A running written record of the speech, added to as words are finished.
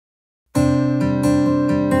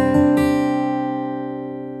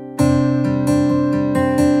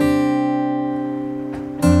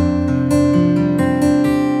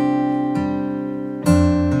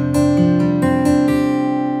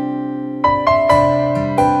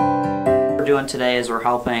doing today is we're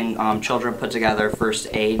helping children put together first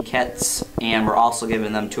aid kits, and we're also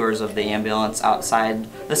giving them tours of the ambulance outside.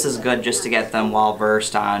 This is good just to get them well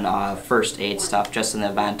versed on first aid stuff, just in the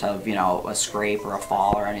event of, you know, a scrape or a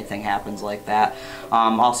fall or anything happens like that.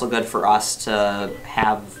 Also good for us to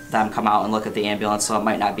have them come out and look at the ambulance, so it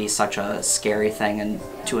might not be such a scary thing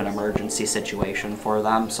into an emergency situation for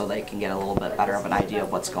them, so they can get a little bit better of an idea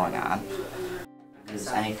of what's going on. Is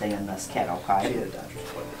anything in this kit okay?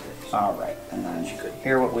 Alright, and then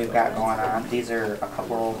here what we've got going on. These are a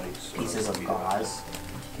couple pieces of gauze.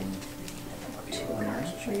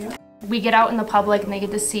 We get out in the public and they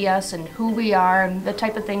get to see us and who we are and the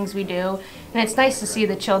type of things we do. And it's nice to see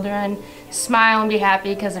the children smile and be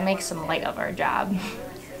happy because it makes them light of our job.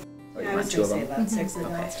 I was going to say about 6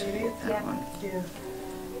 adults, maybe? Yeah.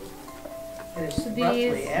 So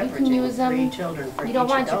these, you can use them. You don't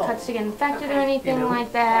want your cuts to get infected or anything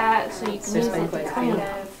like that, so you can use it to clean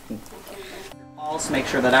up. Also make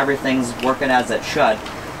sure that everything's working as it should.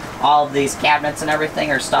 All of these cabinets and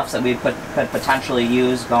everything are stuff that we could potentially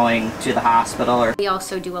use going to the hospital. We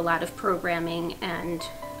also do a lot of programming and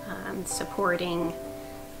supporting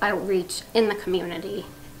outreach in the community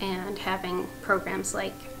and having programs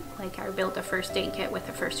like our Build a First Aid Kit with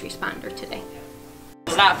a first responder today. It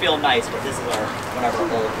does not feel nice, but this is our whatever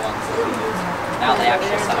old ones that we use. Now they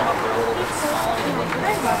actually set them up, they're a little bit smaller.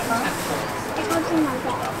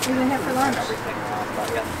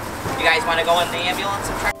 You guys want to go in the ambulance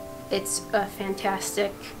and try? It's a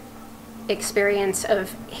fantastic experience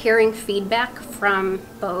of hearing feedback from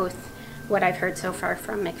both what I've heard so far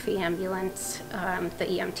from McFee Ambulance, the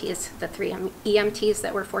EMTs, the 3 EMTs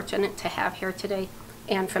that we're fortunate to have here today,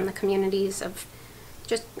 and from the communities of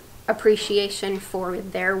just appreciation for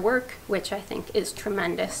their work, which I think is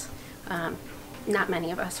tremendous. Not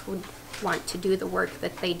many of us would want to do the work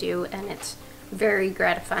that they do, and it's very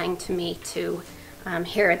gratifying to me to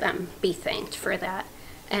hear them be thanked for that.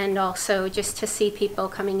 And also just to see people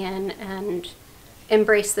coming in and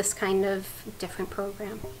embrace this kind of different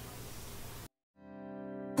program.